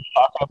 He was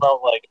talking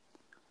about like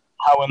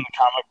how in the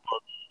comic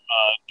book,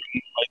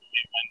 Doom fights the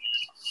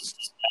Avengers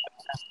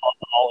and fought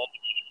them all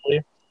individually.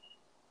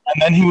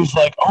 And then he was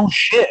like, "Oh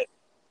shit,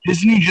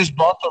 Disney just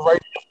bought the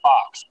rights to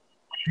Fox,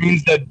 which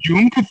means that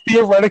Doom could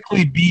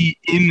theoretically be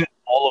in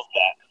all of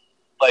that.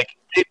 Like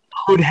it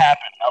could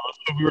happen."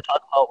 So we were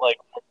talking about like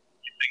what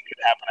you think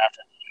could happen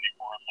after Infinity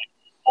War, like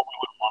what we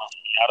would want to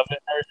see out of it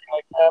and everything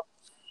like that.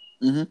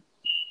 Mm-hmm.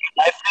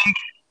 I think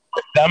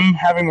with them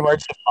having the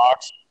rights to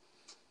Fox,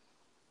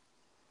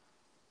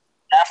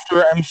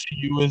 after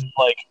MCU is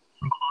like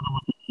concluded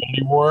with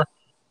Infinity War,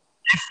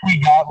 if we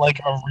got like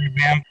a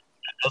revamp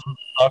that doesn't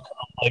suck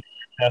of like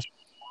Fantastic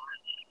Four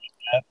and shit like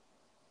that,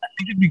 I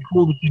think it'd be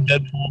cool to see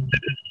Deadpool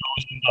dip his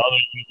toes into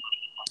other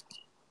universes.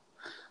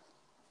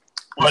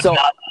 But So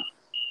not.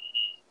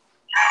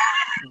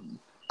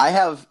 I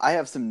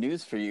have some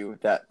news for you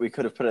that we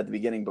could have put at the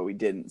beginning, but we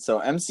didn't. So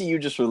MCU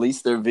just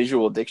released their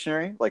visual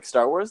dictionary, like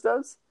Star Wars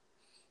does.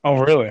 Oh,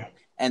 really?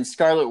 And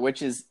Scarlet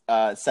Witch's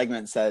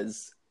segment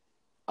says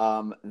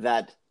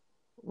that,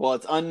 well,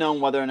 it's unknown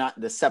whether or not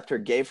the scepter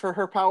gave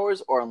her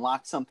powers or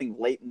unlocked something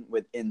latent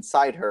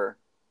inside her,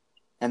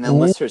 and then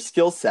lists her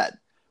skill set,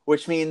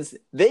 which means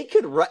they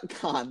could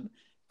retcon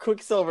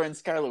Quicksilver and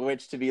Scarlet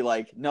Witch to be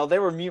like, no, they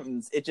were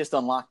mutants. It just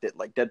unlocked it,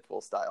 like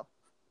Deadpool style.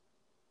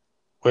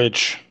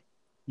 Which,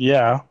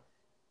 yeah.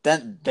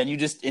 Then you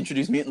just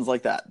introduce mutants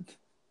like that.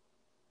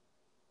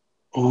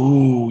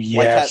 Ooh,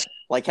 yes.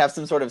 Like have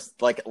some sort of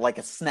like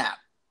a snap,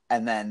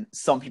 and then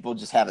some people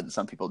just have it and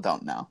some people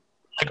don't now.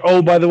 Like,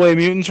 oh, by the way,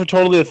 mutants are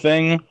totally a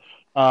thing.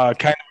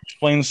 Kind of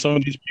explains some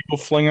of these people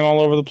flinging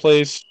all over the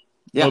place.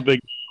 Yeah. No big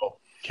deal.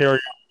 Carry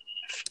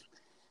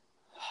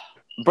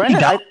on.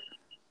 Brandon,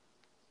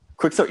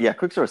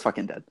 Quicksilver's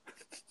fucking dead.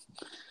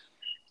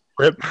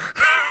 Rip.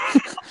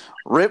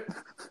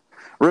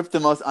 Rip the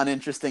most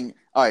uninteresting.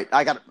 All right,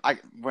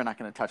 we're not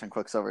going to touch on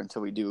Quicksilver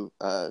until we do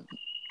an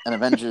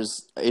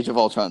Avengers Age of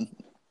Ultron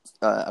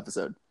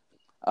episode.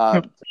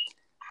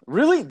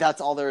 Really,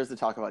 that's all there is to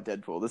talk about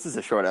Deadpool. This is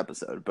a short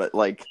episode, but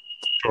like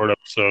short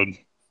episode.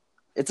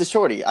 It's a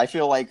shorty. I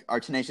feel like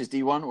our Tenacious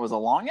D1 was a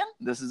long one.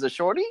 This is a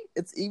shorty.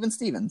 It's Even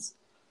Stevens.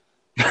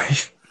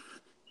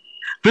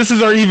 This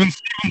is our Even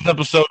Stevens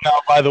episode now,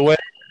 by the way.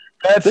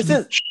 This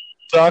is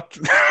sucked.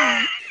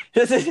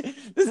 this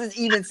is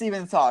Even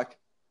Stevens talk.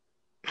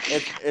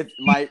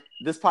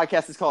 This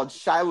podcast is called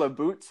Shia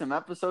LaBeouf, some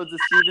episodes of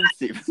Steven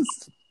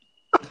Stevens.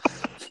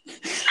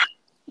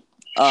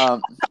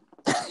 I'm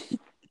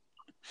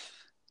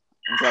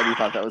glad you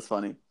thought that was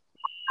funny.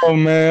 Oh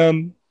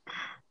man.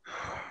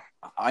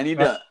 I need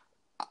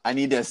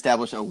to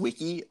establish a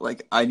wiki.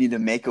 Like I need to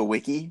make a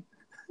wiki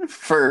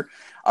for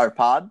our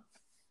pod.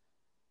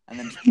 And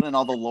then put in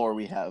all the lore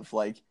we have,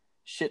 like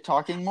shit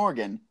talking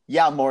Morgan.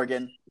 Yeah,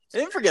 Morgan. I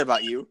didn't forget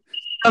about you.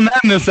 And then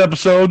this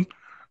episode.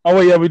 Oh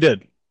wait, yeah, we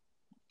did.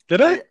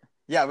 Did I?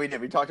 Yeah, we did.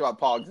 We talked about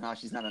Pogs and how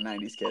she's not a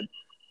 90s kid.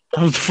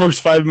 That was the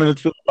first 5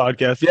 minutes of the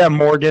podcast. Yeah,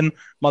 Morgan,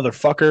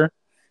 motherfucker.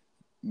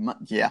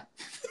 Yeah.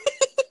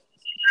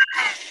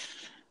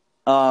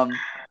 Um,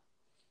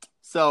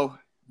 so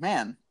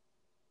man,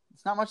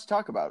 it's not much to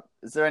talk about.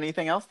 Is there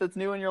anything else that's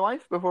new in your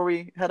life before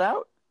we head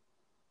out?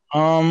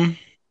 Um,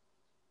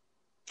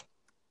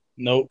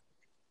 nope,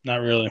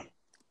 not really.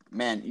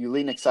 Man, you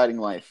lead an exciting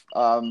life.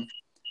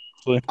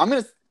 Actually. I'm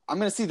gonna I'm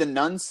gonna see The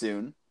Nun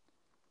soon.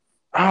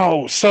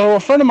 Oh, so a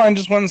friend of mine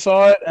just went and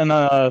saw it, and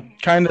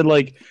kind of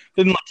like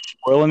didn't like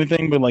spoil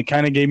anything, but like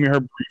kind of gave me her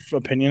brief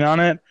opinion on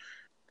it.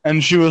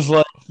 And she was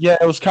like, "Yeah,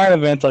 it was kind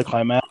of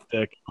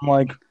anticlimactic." I'm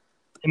like,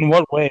 "In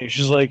what way?"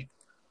 She's like,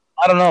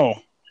 "I don't know.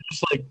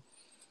 Just like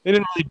they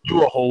didn't really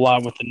do a whole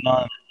lot with the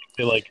nun.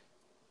 They like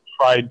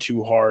tried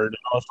too hard."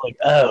 I was like,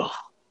 "Oh,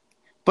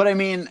 But I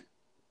mean,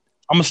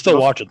 I'm gonna still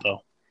watch it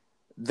though."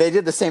 they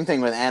did the same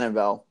thing with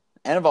Annabelle.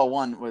 Annabelle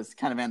 1 was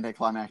kind of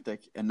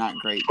anticlimactic and not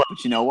great.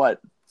 But you know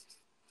what?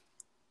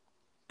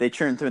 They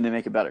churn through and they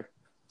make it better.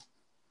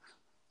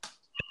 Is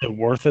it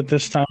worth it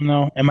this time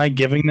though? Am I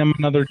giving them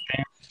another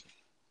chance?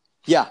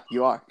 Yeah,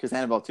 you are, because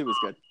Annabelle 2 was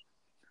good.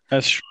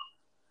 That's true.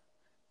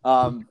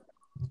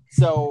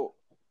 So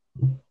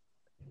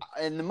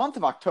in the month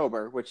of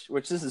October, which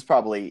this is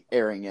probably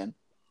airing in,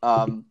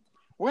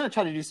 we're gonna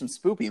try to do some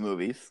spoopy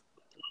movies.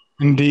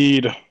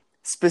 Indeed.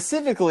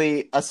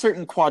 Specifically, a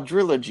certain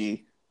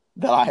quadrilogy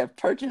that I have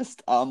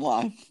purchased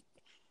online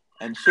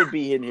and should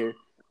be in here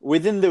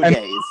within the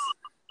days.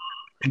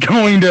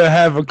 Going to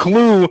have a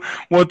clue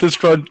what this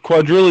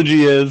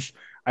quadrilogy is,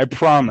 I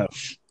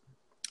promise.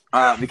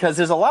 Because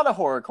there's a lot of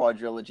horror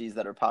quadrilogies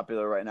that are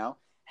popular right now.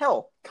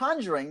 Hell,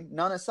 Conjuring,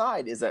 none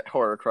aside, is a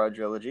horror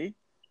quadrilogy.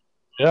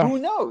 Yeah. Who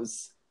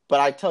knows?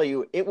 But I tell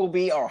you, it will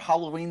be our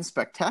Halloween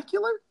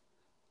spectacular,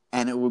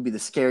 and it will be the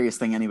scariest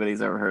thing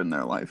anybody's ever heard in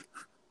their life.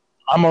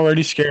 I'm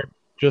already scared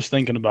just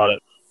thinking about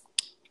it.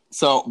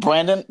 So,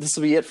 Brandon, this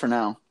will be it for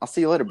now. I'll see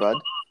you later, bud.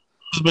 This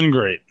has been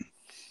great.